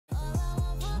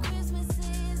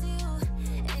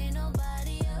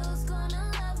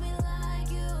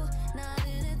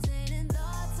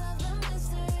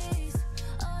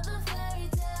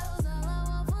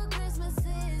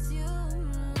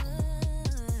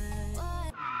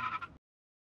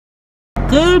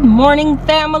Good morning,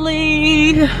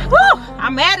 family. Woo,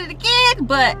 I'm at it again,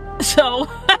 but so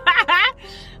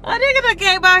I think I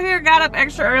came out here, got up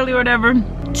extra early or whatever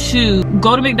to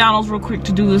go to McDonald's real quick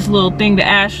to do this little thing to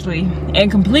Ashley and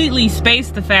completely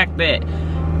space the fact that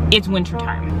it's winter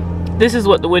time. This is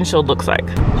what the windshield looks like.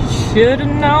 Should've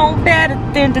known better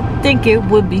than to think it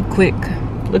would be quick.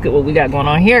 Look at what we got going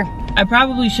on here. I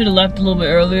probably should have left a little bit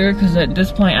earlier because at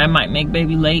this point I might make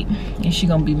baby late and she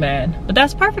gonna be mad. But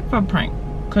that's perfect for a prank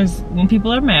because when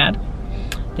people are mad,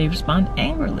 they respond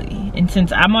angrily. And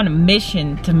since I'm on a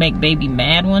mission to make baby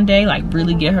mad one day, like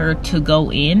really get her to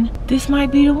go in, this might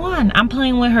be the one. I'm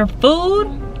playing with her food.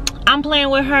 I'm playing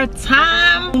with her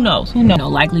time. Who knows? Who knows? No,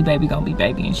 likely baby gonna be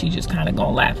baby and she just kind of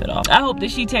gonna laugh it off. I hope that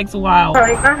she takes a while.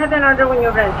 Sorry, go ahead and order when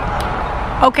you're ready.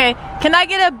 Okay, can I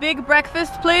get a big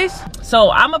breakfast, please? So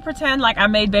I'm gonna pretend like I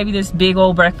made baby this big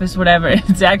old breakfast, whatever.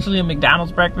 It's actually a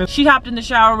McDonald's breakfast. She hopped in the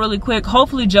shower really quick.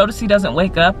 Hopefully Jodeci doesn't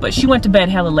wake up, but she went to bed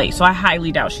hella late, so I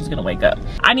highly doubt she's gonna wake up.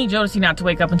 I need Jodeci not to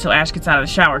wake up until Ash gets out of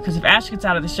the shower, because if Ash gets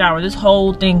out of the shower, this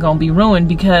whole thing gonna be ruined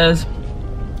because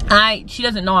she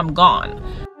doesn't know I'm gone.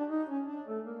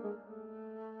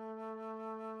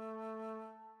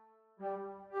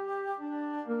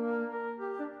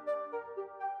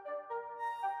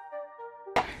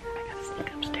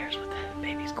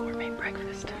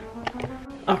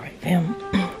 Alright fam,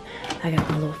 I got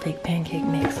my little fake pancake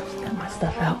mix, got my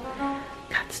stuff out,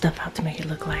 got the stuff out to make it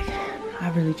look like I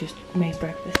really just made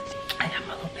breakfast. I got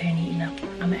my little pan heating up.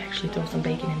 I'm gonna actually throw some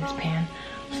bacon in this pan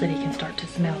so that it can start to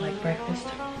smell like breakfast.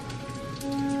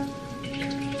 Can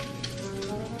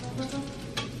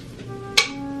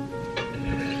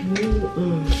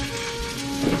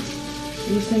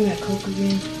you sing that Coke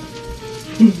again?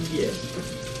 Yeah.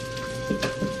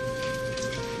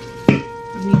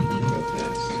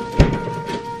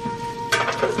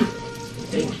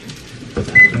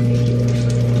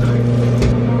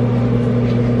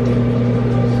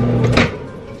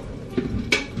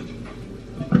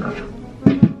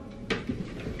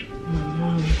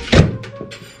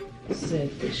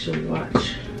 She'll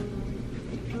watch.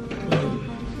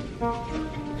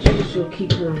 She'll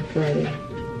keep her on Friday.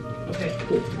 Okay,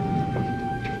 cool.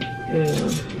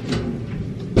 And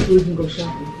we can go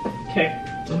shopping. Okay.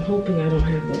 I'm hoping I don't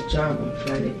have that job on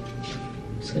Friday.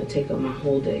 It's gonna take up my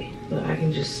whole day, but I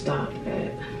can just stop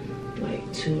at like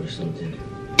 2 or something.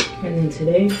 And then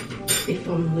today, if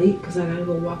I'm late, because I gotta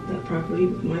go walk that property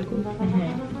with Michael.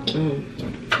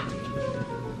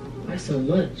 Why so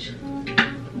much?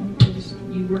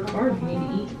 You work hard, you need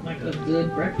to eat like a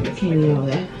good breakfast. I can't eat all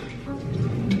that.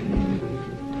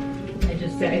 I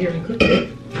just sat here and cooked it.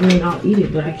 I mean, I'll eat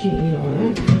it, but I can't eat all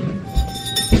that.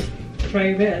 Try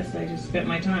your best. I just spent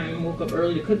my time and woke up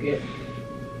early to cook it.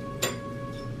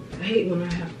 I hate when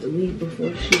I have to leave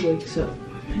before she wakes up.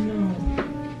 I know.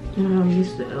 I'm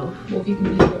used to Elf. Well, if you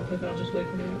can eat real quick, I'll just wake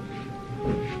her up.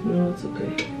 No, it's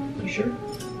okay. You sure?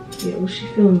 Yeah, was she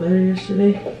feeling better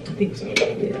yesterday? I think so.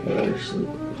 Yeah, let her sleep.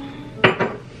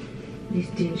 These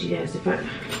dingy ass, I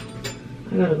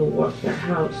gotta go walk that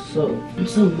house, so I'm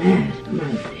so mad. My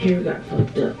hair got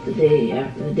fucked up the day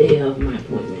of my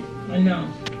appointment. I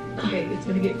know. Okay, it's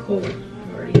gonna get cold. I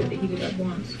already had to heat it up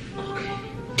once. Okay.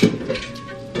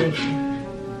 Thank you.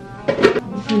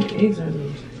 What kind of eggs are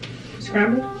those?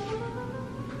 Scrambled?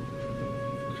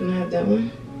 Can I have that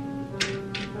one?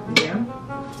 Yeah.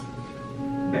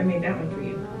 I made that one for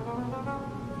you.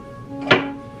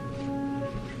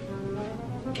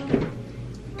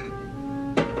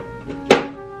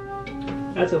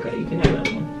 That's okay, you can have that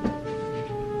one.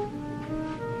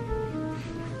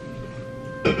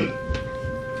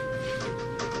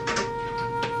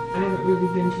 I haven't really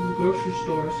been to the grocery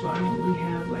store, so I don't really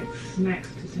have like snacks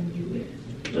to send you with.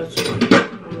 That's fine. I'm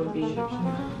gonna be.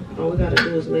 All we gotta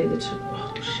do is lay the chip.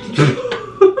 Oh shit.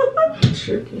 I'm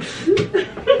tripping.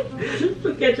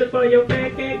 Put ketchup on your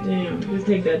pancake? Damn. Just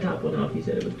take that top one off. You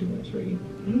said it was too much for you.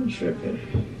 I'm tripping.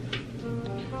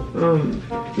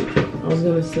 I was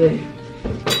gonna say,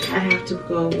 I have to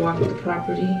go walk the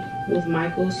property with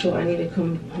Michael, so I need to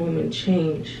come home and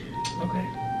change. Okay.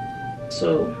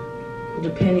 So,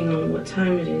 depending on what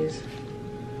time it is,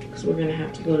 because we're gonna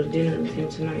have to go to dinner with him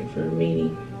tonight for a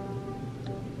meeting,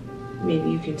 maybe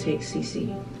you can take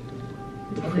Cici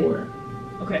before.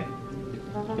 Okay.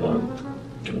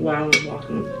 While I'm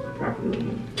walking the property with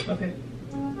him. Okay.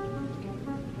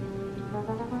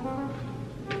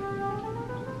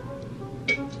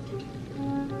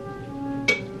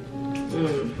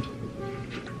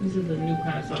 This is a new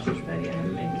kind of sausage patty. I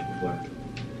haven't made this before.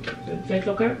 Does it taste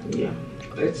okay? Yeah.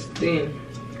 It's thin.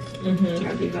 I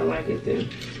think I like it thin.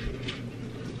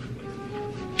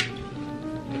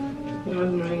 Why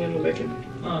am I getting no bacon?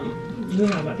 You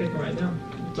don't have my bacon right now.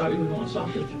 I thought you was want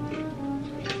sausage.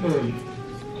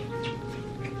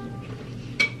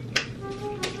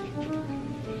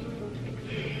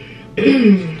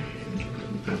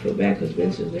 I feel bad because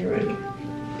Vince is there right now.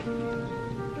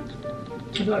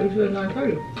 I thought you said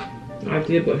 9:30. I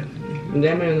did, but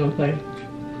that man gonna play.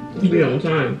 He be on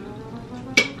time.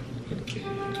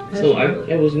 So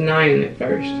it was 9 at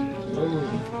first.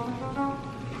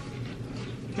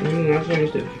 And I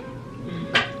finished it.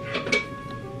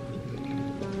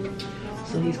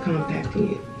 So he's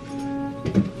compacting it.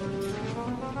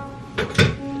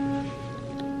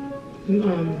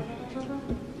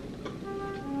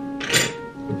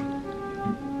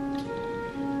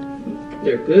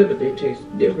 They're good, but they taste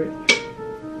different.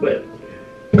 But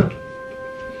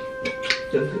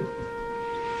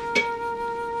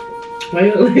why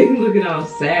you looking all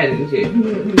sad and shit?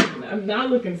 I'm not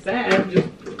looking sad. I'm just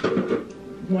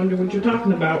wonder what you're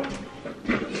talking about.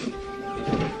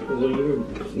 Well,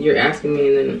 you're asking me,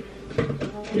 and then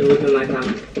you're looking like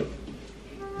I'm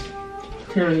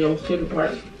tearing your shit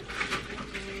apart.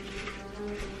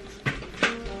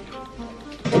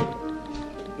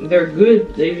 They're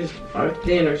good. They just are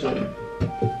thin or something.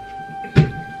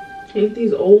 Ain't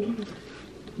these old?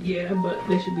 Yeah, but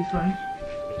they should be fine.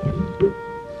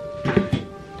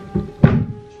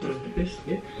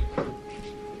 Biscuit.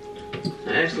 I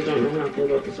actually don't know how I feel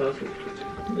about the sausage.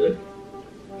 Good.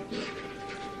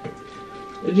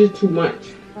 It's just too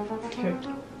much. Okay.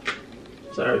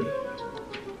 Sorry.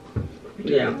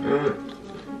 Yeah.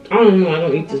 I don't know. I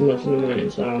don't eat this much in the morning,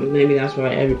 so maybe that's why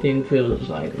everything feels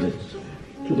like it's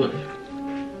too much.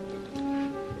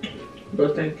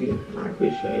 But thank you. I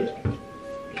appreciate it.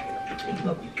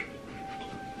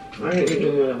 I ain't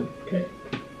eating well. Okay.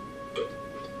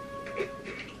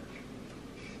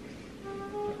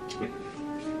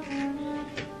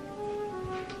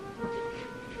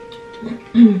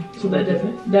 So that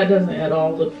doesn't at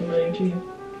all look familiar to you?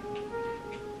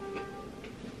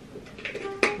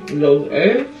 Those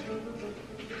eggs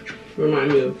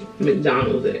remind me of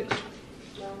McDonald's eggs.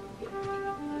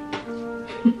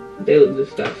 They look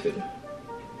disgusting.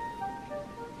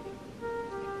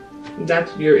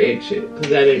 That's your egg shit, because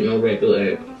that ain't no regular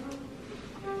egg.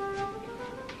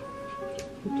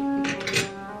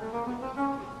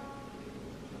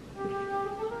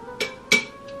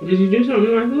 Did you do something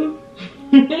to my food?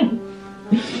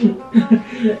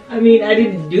 I mean, I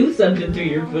didn't do something to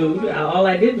your food. All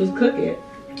I did was cook it.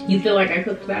 You feel like I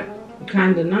cooked that?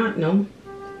 Kinda not, no.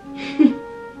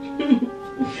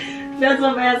 That's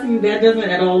what I'm asking you. That doesn't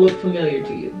at all look familiar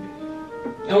to you.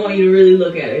 I want you to really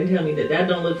look at it and tell me that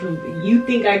don't look familiar. You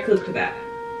think I cooked that?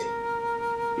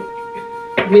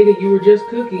 Nigga, you were just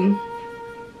cooking.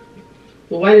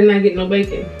 Well, why didn't I get no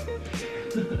bacon?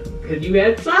 Because you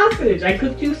had sausage. I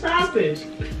cooked you sausage.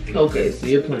 Okay, so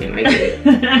you're playing. I get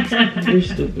it. You're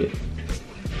stupid.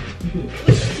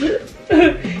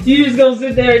 You just gonna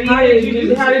sit there and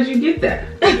eat How did you get that?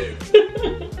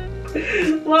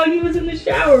 While you was in the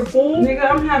shower, fool. Nigga,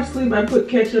 I'm half asleep. I put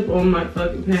ketchup on my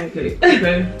fucking pancake.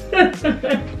 Okay?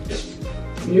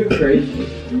 You're crazy.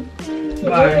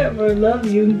 Whatever, love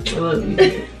you. I love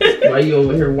you. Why you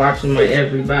over here watching my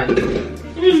everybody?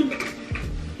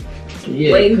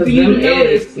 Yeah, waiting for you to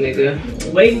notice, nigga.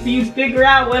 Waiting for you to figure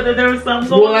out whether there was something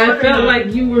going on. Well, I felt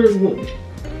like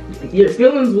your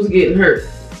feelings was getting hurt.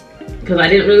 Because I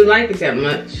didn't really like it that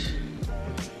much.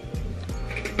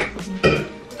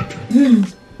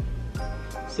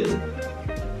 Silly.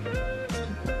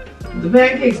 The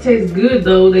pancakes taste good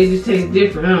though, they just taste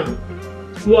different, huh?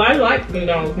 Well, I like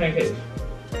McDonald's pancakes.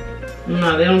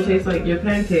 No, they don't taste like your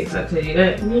pancakes, I tell you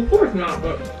that. Well, of course not,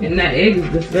 but... And that egg is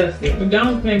disgusting.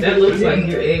 McDonald's pancakes... That looks like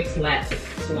your egg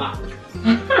slop.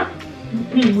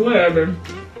 Whatever.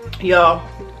 Y'all,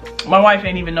 my wife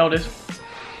ain't even noticed.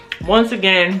 Once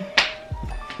again,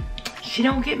 she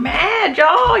don't get mad,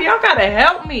 y'all. Y'all gotta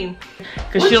help me.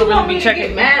 Cause she'll really be checking.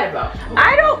 Get mad about?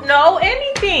 I don't know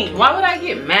anything. Why would I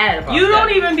get mad about you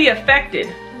don't even be affected.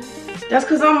 That's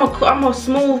cause I'm a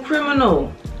smooth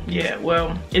criminal. Yeah,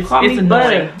 well, it's annoying.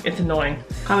 Butter. It's annoying.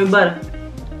 Call me butter.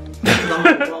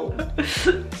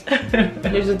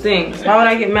 Here's the thing. Why would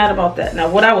I get mad about that? Now,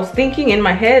 what I was thinking in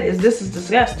my head is this is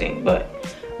disgusting, but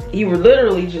you were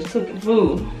literally just cooking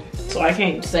food. So I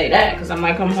can't say that because I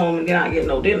might come home and not get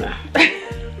no dinner.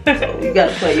 So you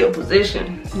gotta play your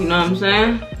position. You know what I'm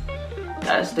saying?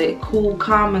 Gotta stay cool,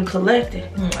 calm, and collected.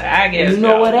 I guess. And you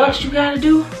know what else you gotta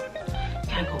do? You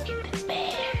gotta go get this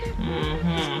bag.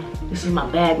 This is my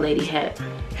bag lady hat.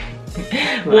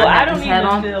 Well, I don't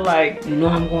even feel like... You know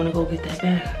I'm going to go get that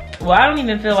bag. Well, I don't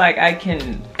even feel like I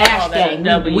can call that a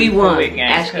W. We won.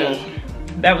 Ash game.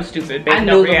 That was stupid. Baby, I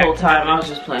knew the whole time. I was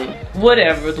just playing.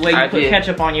 Whatever. The way you put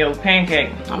ketchup on your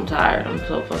pancake. I'm tired. I'm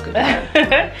so fucking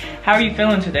tired. How are you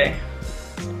feeling today?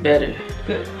 Better.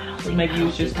 Good. So maybe you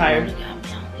was just tired.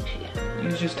 You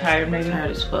was just tired, maybe?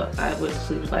 Tired as fuck. I went to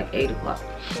sleep like 8 o'clock.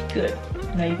 Good.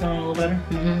 Now you feeling a little better?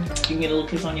 Mm-hmm. You can get a little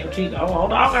kiss on your cheek. Oh,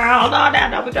 hold on, girl. Hold on now.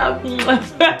 Don't be trying.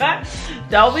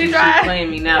 Don't be trying. She's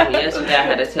playing me now. But yesterday I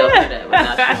had to tell her that.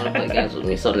 But now she want to play games with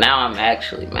me. So now I'm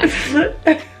actually mad.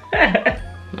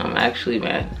 I'm actually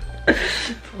mad.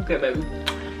 Okay, baby.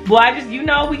 Well, you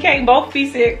know we can't both be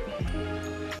sick.